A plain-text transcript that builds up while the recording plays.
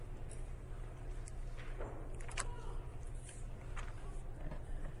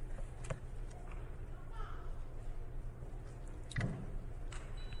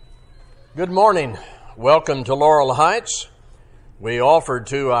Good morning. Welcome to Laurel Heights. We offer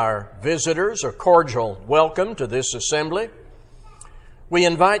to our visitors a cordial welcome to this assembly. We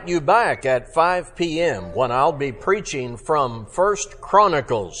invite you back at 5 p.m. when I'll be preaching from 1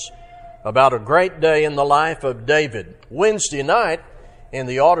 Chronicles about a great day in the life of David. Wednesday night in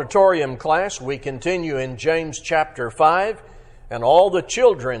the auditorium class, we continue in James chapter 5, and all the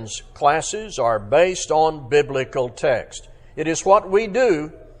children's classes are based on biblical text. It is what we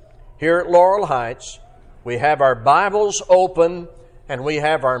do here at Laurel Heights. We have our Bibles open and we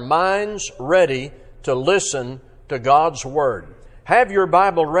have our minds ready to listen to God's Word. Have your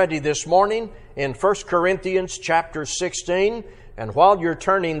Bible ready this morning in 1 Corinthians chapter 16. And while you're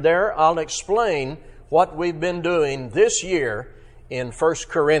turning there, I'll explain what we've been doing this year in 1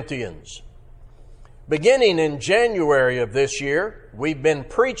 Corinthians. Beginning in January of this year, we've been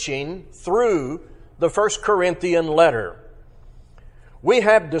preaching through the 1 Corinthian letter. We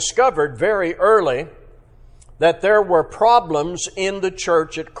have discovered very early that there were problems in the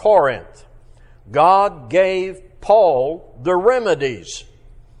church at Corinth. God gave Paul the remedies,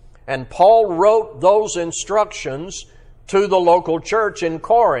 and Paul wrote those instructions to the local church in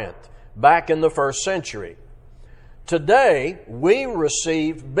Corinth back in the first century. Today, we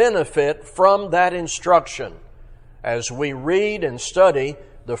receive benefit from that instruction as we read and study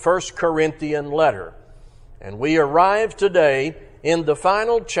the 1 Corinthian letter. And we arrive today in the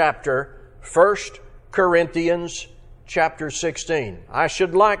final chapter, 1 Corinthians chapter 16. I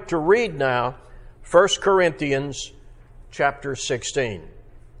should like to read now 1 Corinthians chapter 16.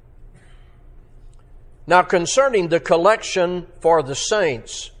 Now concerning the collection for the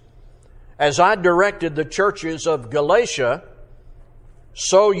saints, as I directed the churches of Galatia,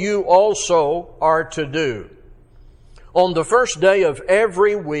 so you also are to do. On the first day of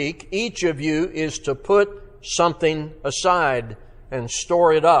every week, each of you is to put something aside and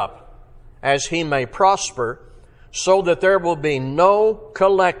store it up, as he may prosper, so that there will be no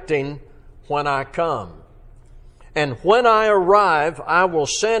collecting when I come. And when I arrive, I will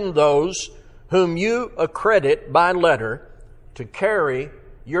send those whom you accredit by letter to carry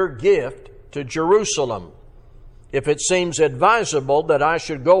your gift to Jerusalem. If it seems advisable that I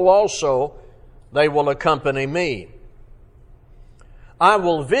should go also, they will accompany me. I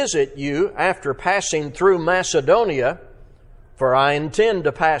will visit you after passing through Macedonia, for I intend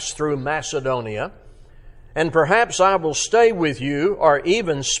to pass through Macedonia, and perhaps I will stay with you or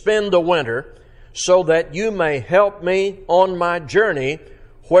even spend the winter, so that you may help me on my journey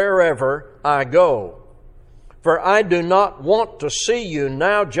wherever I go. For I do not want to see you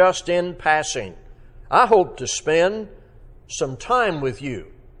now just in passing. I hope to spend some time with you,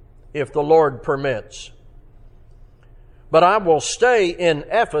 if the Lord permits. But I will stay in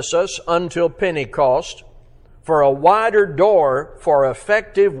Ephesus until Pentecost, for a wider door for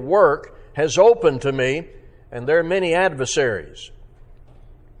effective work has opened to me, and there are many adversaries.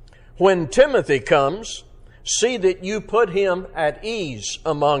 When Timothy comes, see that you put him at ease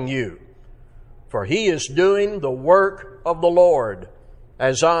among you, for he is doing the work of the Lord,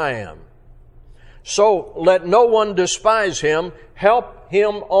 as I am. So let no one despise him. Help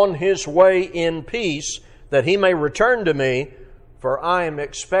him on his way in peace, that he may return to me, for I am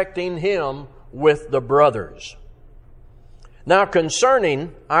expecting him with the brothers. Now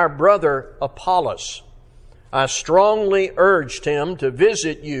concerning our brother Apollos, I strongly urged him to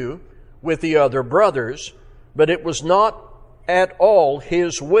visit you with the other brothers, but it was not at all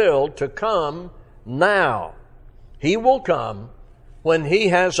his will to come now. He will come when he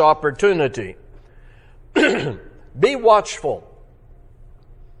has opportunity. Be watchful.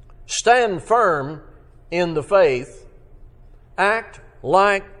 Stand firm in the faith. Act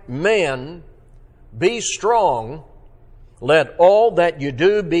like men. Be strong. Let all that you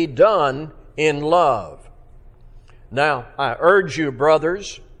do be done in love. Now, I urge you,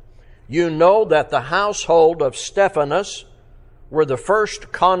 brothers, you know that the household of Stephanas were the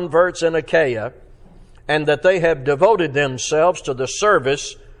first converts in Achaia, and that they have devoted themselves to the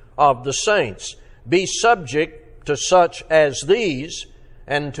service of the saints. Be subject to such as these,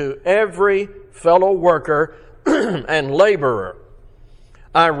 and to every fellow worker and laborer.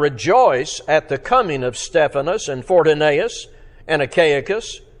 I rejoice at the coming of Stephanas and Fortunatus and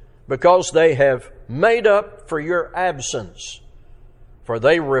Achaicus, because they have made up for your absence. For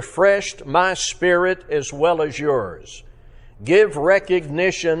they refreshed my spirit as well as yours. Give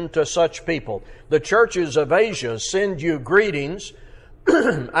recognition to such people. The churches of Asia send you greetings.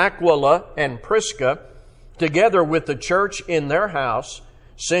 Aquila and Prisca, together with the church in their house,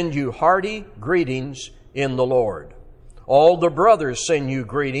 send you hearty greetings in the Lord. All the brothers send you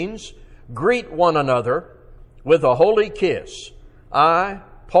greetings. Greet one another with a holy kiss. I,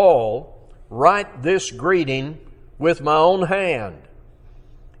 Paul, write this greeting with my own hand.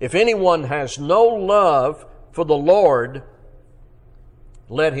 If anyone has no love for the Lord,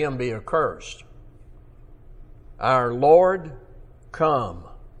 let him be accursed. Our Lord, come.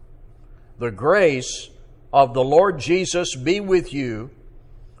 The grace of the Lord Jesus be with you.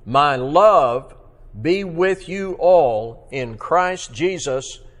 My love be with you all in Christ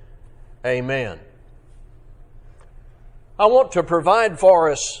Jesus. Amen. I want to provide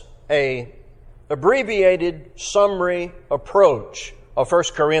for us an abbreviated summary approach of 1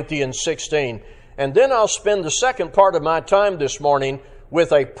 Corinthians 16. And then I'll spend the second part of my time this morning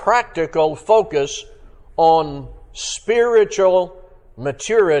with a practical focus on spiritual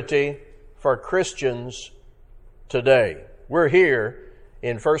maturity for Christians today. We're here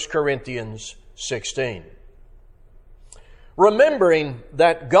in 1 Corinthians 16. Remembering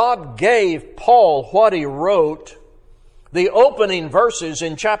that God gave Paul what he wrote, the opening verses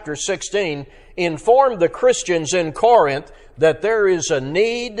in chapter 16 informed the Christians in Corinth that there is a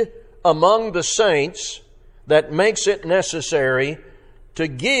need among the saints that makes it necessary to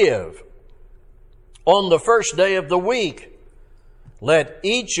give on the first day of the week. Let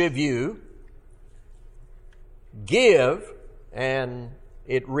each of you give, and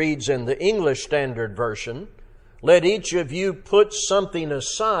it reads in the English Standard Version, let each of you put something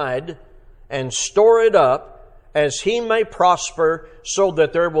aside and store it up as he may prosper, so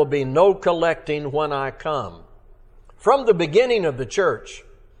that there will be no collecting when I come. From the beginning of the church,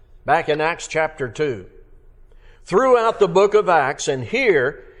 back in Acts chapter 2, throughout the book of Acts, and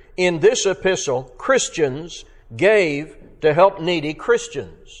here in this epistle, Christians gave to help needy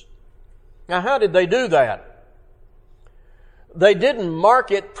Christians. Now, how did they do that? They didn't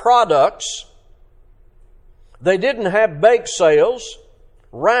market products. They didn't have bake sales,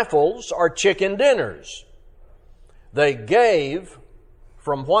 raffles, or chicken dinners. They gave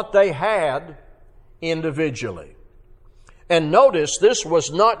from what they had individually. And notice, this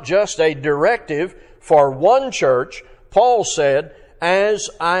was not just a directive for one church. Paul said, as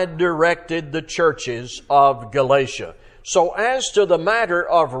I directed the churches of Galatia. So as to the matter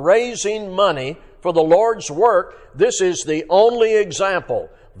of raising money for the Lord's work, this is the only example.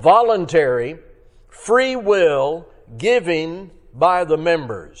 Voluntary, free will giving by the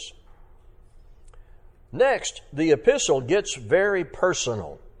members. Next, the epistle gets very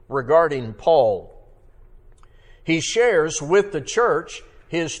personal regarding Paul. He shares with the church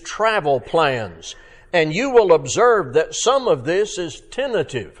his travel plans, and you will observe that some of this is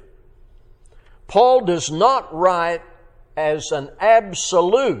tentative. Paul does not write as an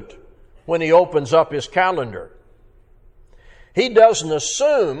absolute when he opens up his calendar. He doesn't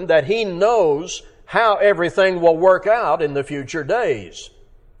assume that he knows how everything will work out in the future days.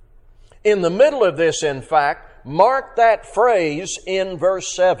 In the middle of this, in fact, mark that phrase in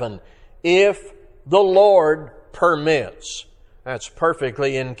verse 7, if the Lord permits. That's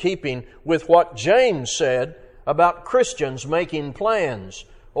perfectly in keeping with what James said about Christians making plans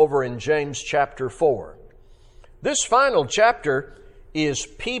over in James chapter 4. This final chapter is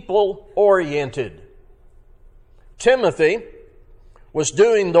people-oriented. Timothy was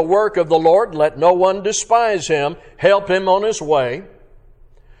doing the work of the Lord. Let no one despise him. Help him on his way.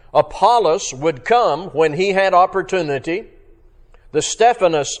 Apollos would come when he had opportunity. The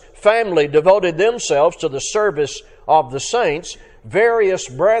Stephanas family devoted themselves to the service of the saints. Various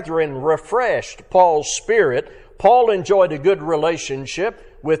brethren refreshed Paul's spirit. Paul enjoyed a good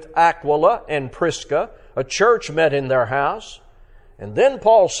relationship with Aquila and Prisca. A church met in their house. And then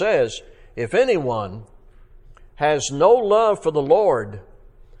Paul says, if anyone has no love for the Lord,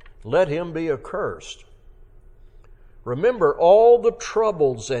 let him be accursed. Remember all the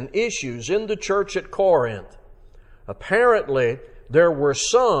troubles and issues in the church at Corinth. Apparently, there were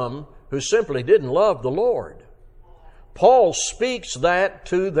some who simply didn't love the Lord. Paul speaks that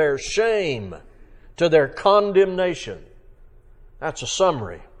to their shame, to their condemnation. That's a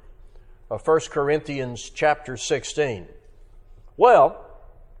summary of 1 Corinthians chapter 16. Well,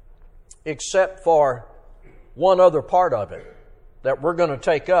 except for one other part of it that we're going to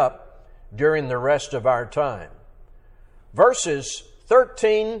take up during the rest of our time. Verses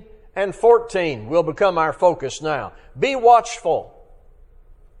 13 and 14 will become our focus now. Be watchful.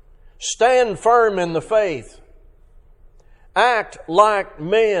 Stand firm in the faith. Act like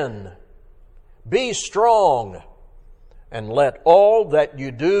men. Be strong. And let all that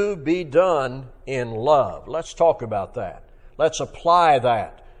you do be done in love. Let's talk about that. Let's apply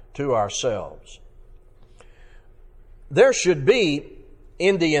that to ourselves. There should be,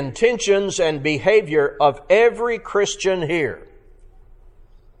 in the intentions and behavior of every Christian here,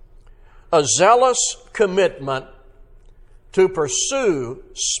 a zealous commitment to pursue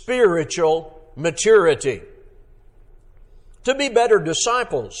spiritual maturity, to be better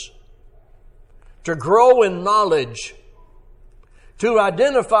disciples, to grow in knowledge, to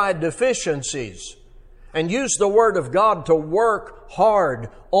identify deficiencies, and use the Word of God to work hard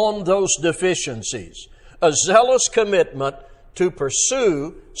on those deficiencies. A zealous commitment to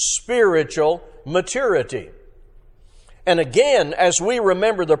pursue spiritual maturity. And again, as we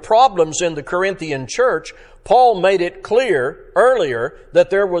remember the problems in the Corinthian church, Paul made it clear earlier that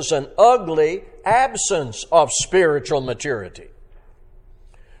there was an ugly absence of spiritual maturity.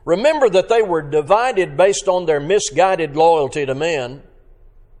 Remember that they were divided based on their misguided loyalty to men.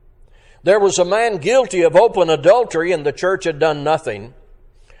 There was a man guilty of open adultery and the church had done nothing.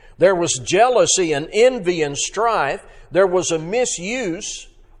 There was jealousy and envy and strife. There was a misuse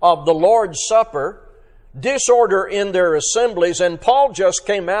of the Lord's Supper, disorder in their assemblies, and Paul just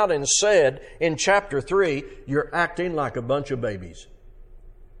came out and said in chapter 3, you're acting like a bunch of babies.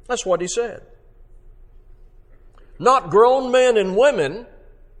 That's what he said. Not grown men and women,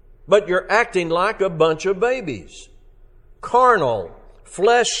 but you're acting like a bunch of babies. Carnal,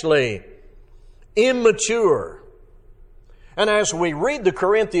 fleshly, immature. And as we read the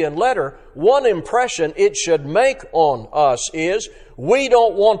Corinthian letter, one impression it should make on us is we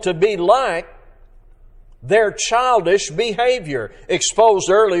don't want to be like their childish behavior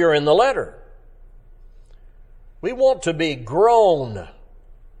exposed earlier in the letter. We want to be grown,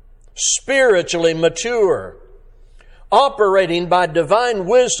 spiritually mature, operating by divine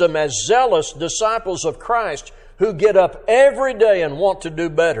wisdom as zealous disciples of Christ who get up every day and want to do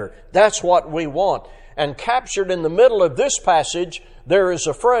better. That's what we want. And captured in the middle of this passage, there is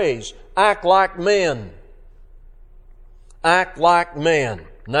a phrase, act like men. Act like men.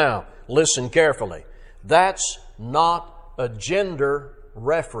 Now, listen carefully. That's not a gender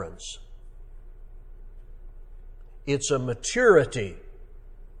reference. It's a maturity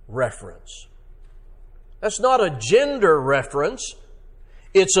reference. That's not a gender reference.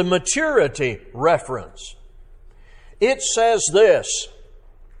 It's a maturity reference. It says this,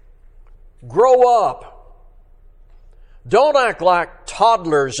 grow up. Don't act like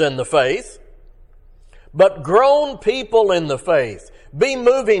toddlers in the faith, but grown people in the faith. Be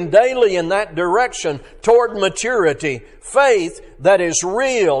moving daily in that direction toward maturity. Faith that is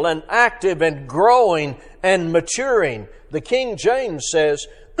real and active and growing and maturing. The King James says,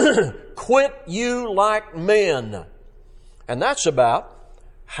 quit you like men. And that's about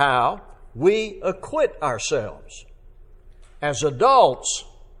how we acquit ourselves as adults,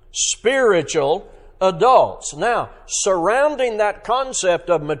 spiritual adults. Now, surrounding that concept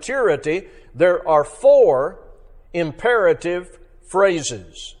of maturity, there are 4 imperative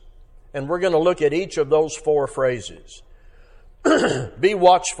phrases. And we're going to look at each of those 4 phrases. Be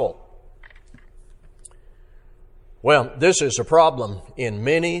watchful. Well, this is a problem in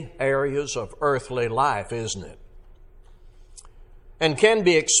many areas of earthly life, isn't it? And can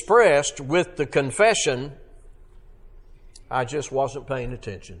be expressed with the confession, I just wasn't paying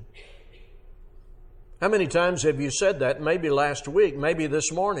attention. How many times have you said that? Maybe last week, maybe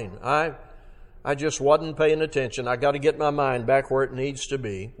this morning. I just wasn't paying attention. I got to get my mind back where it needs to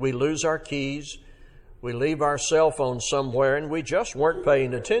be. We lose our keys. We leave our cell phone somewhere and we just weren't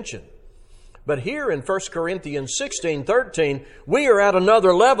paying attention. But here in 1 Corinthians 16:13, we are at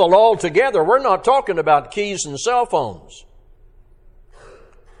another level altogether. We're not talking about keys and cell phones.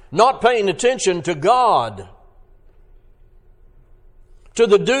 Not paying attention to God, to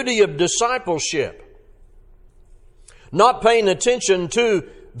the duty of discipleship, not paying attention to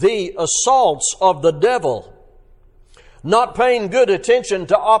the assaults of the devil, not paying good attention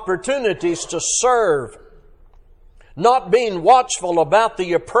to opportunities to serve, not being watchful about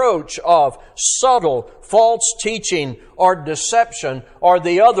the approach of subtle false teaching or deception or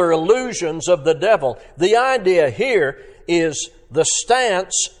the other illusions of the devil. The idea here is the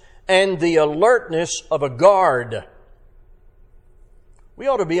stance and the alertness of a guard. We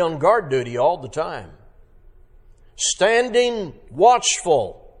ought to be on guard duty all the time, standing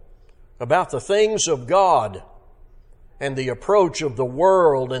watchful about the things of God and the approach of the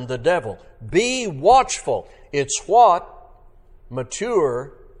world and the devil. Be watchful. It's what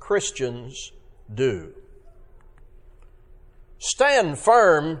mature Christians do. Stand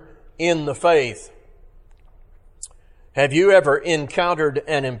firm in the faith. Have you ever encountered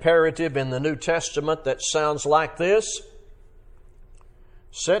an imperative in the New Testament that sounds like this?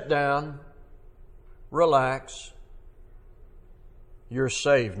 Sit down, relax. You're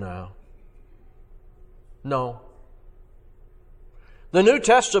saved now. No. The New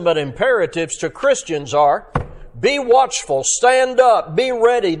Testament imperatives to Christians are, be watchful, stand up, be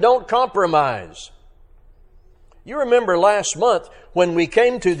ready, don't compromise. You remember last month when we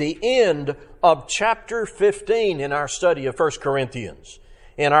came to the end of chapter 15 in our study of 1 Corinthians,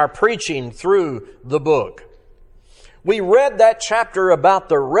 in our preaching through the book. We read that chapter about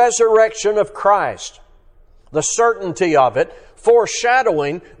the resurrection of Christ, the certainty of it,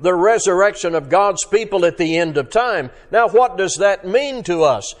 foreshadowing the resurrection of God's people at the end of time. Now, what does that mean to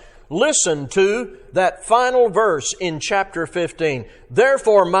us? Listen to that final verse in chapter 15.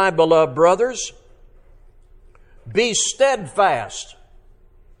 Therefore, my beloved brothers, be steadfast,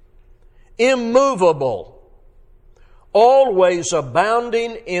 immovable, always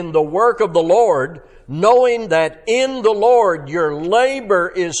abounding in the work of the Lord, knowing that in the Lord your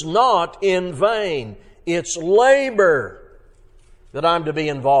labor is not in vain. It's labor that I'm to be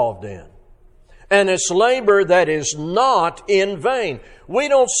involved in. And it's labor that is not in vain. We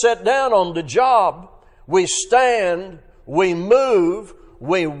don't sit down on the job. We stand, we move,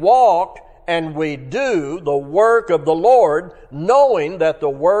 we walk, and we do the work of the Lord, knowing that the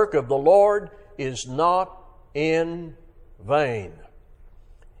work of the Lord is not in vain.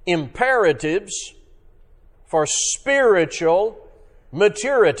 Imperatives for spiritual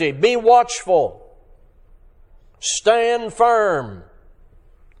maturity. Be watchful. Stand firm.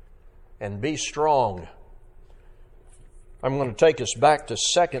 And be strong. I'm going to take us back to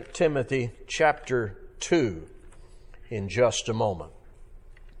 2 Timothy chapter 2 in just a moment.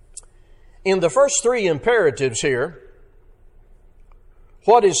 In the first three imperatives here,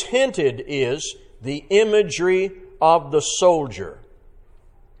 what is hinted is the imagery of the soldier.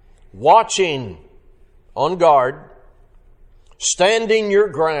 Watching, on guard, standing your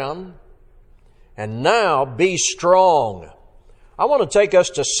ground, and now be strong. I want to take us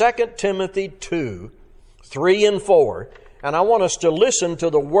to 2 Timothy 2, 3 and 4, and I want us to listen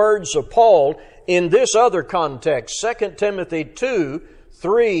to the words of Paul in this other context. 2 Timothy 2,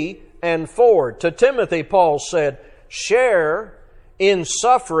 3 and 4. To Timothy, Paul said, share in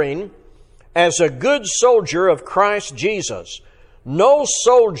suffering as a good soldier of Christ Jesus. No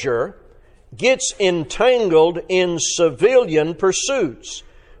soldier gets entangled in civilian pursuits,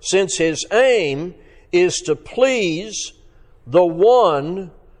 since his aim is to please the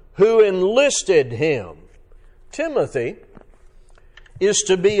one who enlisted him. Timothy is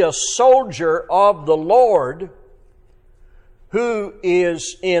to be a soldier of the Lord who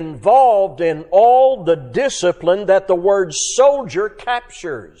is involved in all the discipline that the word soldier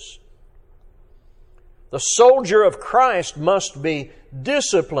captures. The soldier of Christ must be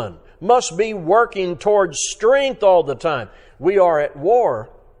disciplined, must be working towards strength all the time. We are at war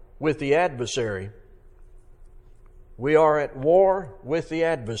with the adversary. We are at war with the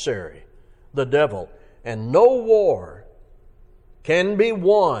adversary, the devil. And no war can be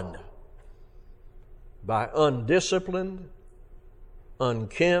won by undisciplined,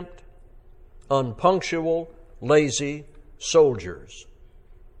 unkempt, unpunctual, lazy soldiers.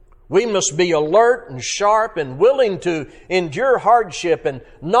 We must be alert and sharp and willing to endure hardship and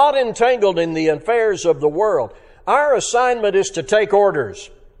not entangled in the affairs of the world. Our assignment is to take orders,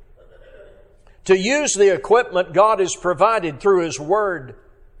 to use the equipment God has provided through His Word,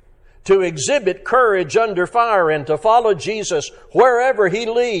 to exhibit courage under fire, and to follow Jesus wherever He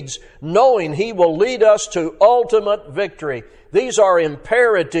leads, knowing He will lead us to ultimate victory. These are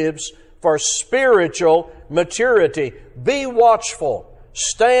imperatives for spiritual maturity. Be watchful.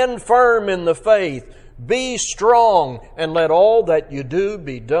 Stand firm in the faith. Be strong, and let all that you do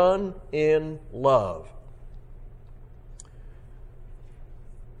be done in love.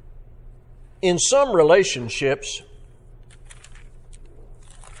 In some relationships,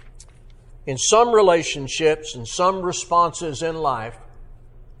 and some responses in life,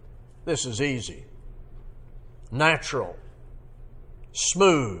 this is easy, natural,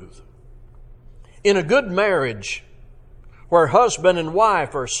 smooth. In a good marriage, where husband and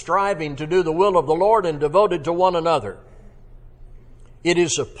wife are striving to do the will of the Lord and devoted to one another, it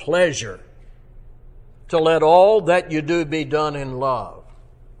is a pleasure to let all that you do be done in love.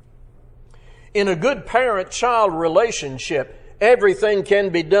 In a good parent-child relationship, everything can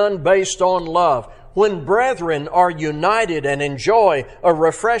be done based on love. When brethren are united and enjoy a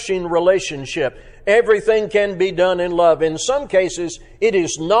refreshing relationship, everything can be done in love. In some cases, it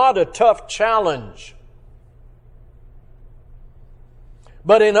is not a tough challenge.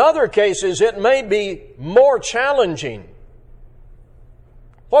 But in other cases, it may be more challenging.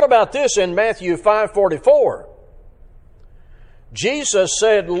 What about this in Matthew 5:44? Jesus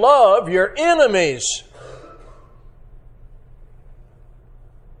said, love your enemies.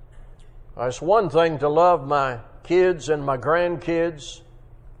 It's one thing to love my kids and my grandkids.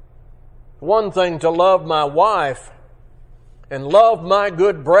 One thing to love my wife and love my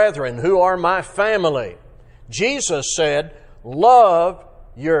good brethren who are my family. Jesus said, love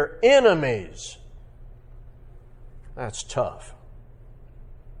your enemies. That's tough.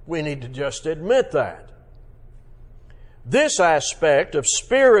 We need to just admit that. This aspect of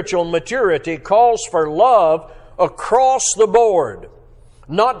spiritual maturity calls for love across the board.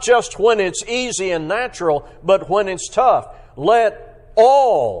 Not just when it's easy and natural, but when it's tough. Let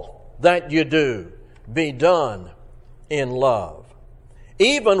all that you do be done in love.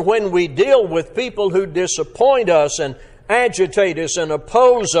 Even when we deal with people who disappoint us and agitate us and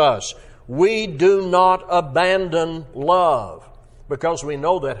oppose us, we do not abandon love, because we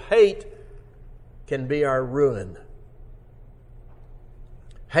know that hate can be our ruin.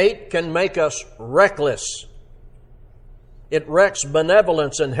 Hate can make us reckless. It wrecks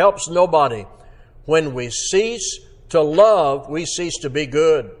benevolence and helps nobody. When we cease to love, we cease to be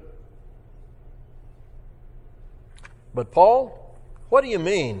good. But Paul, what do you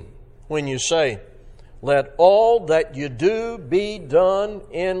mean when you say, let all that you do be done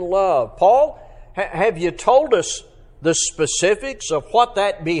in love? Paul, have you told us the specifics of what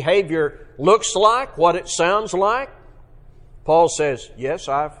that behavior looks like, what it sounds like? Paul says, yes,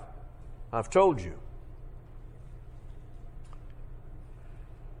 I've told you.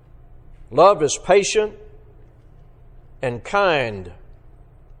 Love is patient and kind.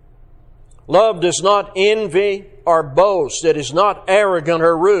 Love does not envy or boast. It is not arrogant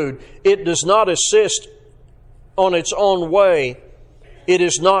or rude. It does not insist on its own way. It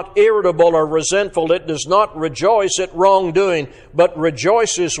is not irritable or resentful. It does not rejoice at wrongdoing, but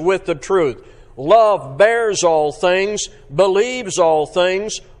rejoices with the truth. Love bears all things, believes all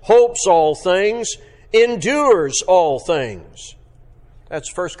things, hopes all things, endures all things.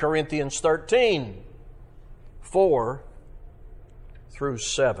 That's 1 Corinthians 13, 4 through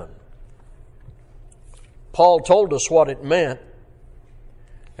 7. Paul told us what it meant,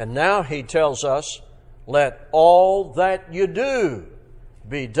 and now he tells us, let all that you do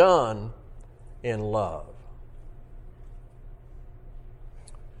be done in love.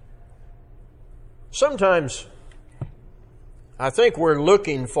 Sometimes I think we're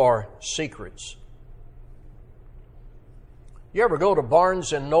looking for secrets. You ever go to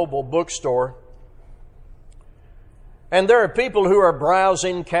Barnes and Noble bookstore, and there are people who are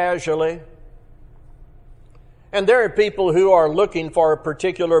browsing casually, and there are people who are looking for a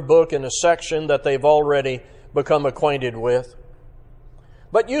particular book in a section that they've already become acquainted with.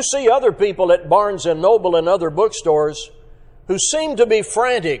 But you see other people at Barnes and Noble and other bookstores who seem to be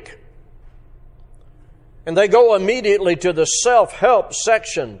frantic. And they go immediately to the self-help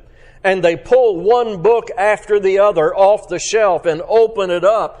section, and they pull one book after the other off the shelf and open it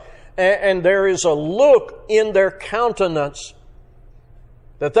up. And there is a look in their countenance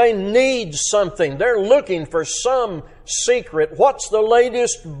that they need something. They're looking for some secret. What's the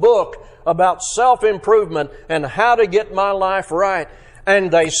latest book about self-improvement and how to get my life right?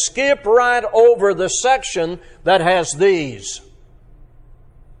 And they skip right over the section that has these.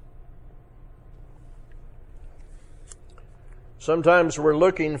 Sometimes we're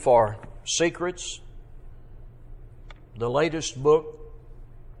looking for secrets, the latest book,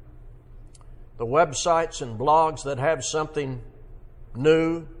 the websites and blogs that have something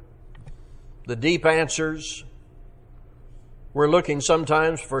new, the deep answers. We're looking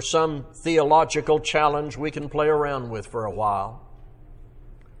sometimes for some theological challenge we can play around with for a while,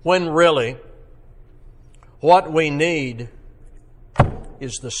 when really what we need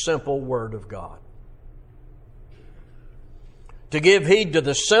is the simple Word of God. To give heed to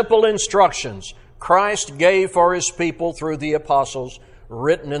the simple instructions Christ gave for His people through the apostles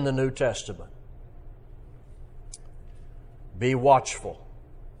written in the New Testament. Be watchful.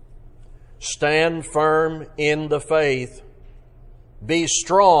 Stand firm in the faith. Be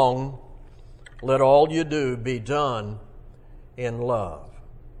strong. Let all you do be done in love.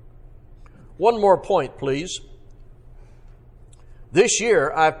 One more point, please. This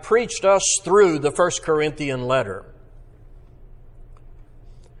year, I've preached us through the 1 Corinthian letter.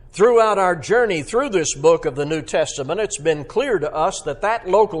 Throughout our journey through this book of the New Testament, it's been clear to us that that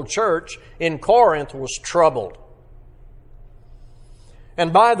local church in Corinth was troubled.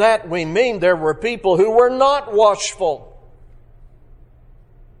 And by that we mean there were people who were not watchful,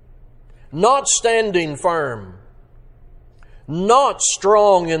 not standing firm, not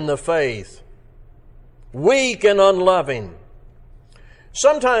strong in the faith, weak and unloving.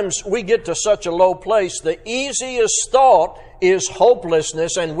 Sometimes we get to such a low place, the easiest thought is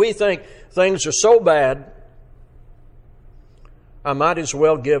hopelessness, and we think things are so bad, I might as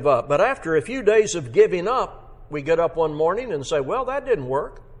well give up. But after a few days of giving up, we get up one morning and say, well, that didn't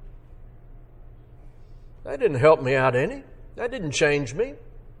work. That didn't help me out any. That didn't change me.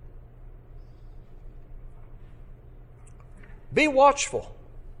 Be watchful.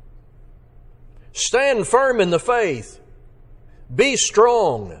 Stand firm in the faith. Be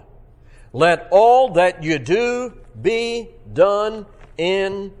strong. Let all that you do be done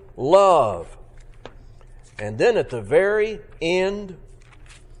in love. And then at the very end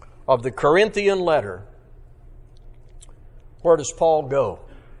of the Corinthian letter, where does Paul go?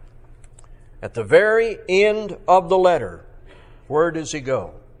 At the very end of the letter, where does he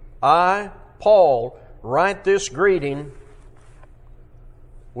go? I, Paul, write this greeting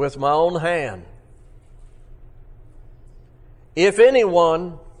with my own hand. If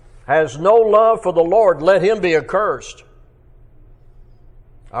anyone has no love for the Lord, let him be accursed.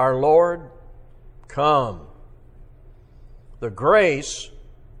 Our Lord, come. The grace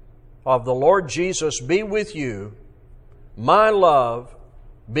of the Lord Jesus be with you. My love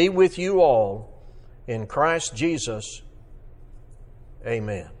be with you all. In Christ Jesus,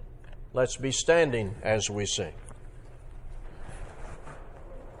 amen. Let's be standing as we sing.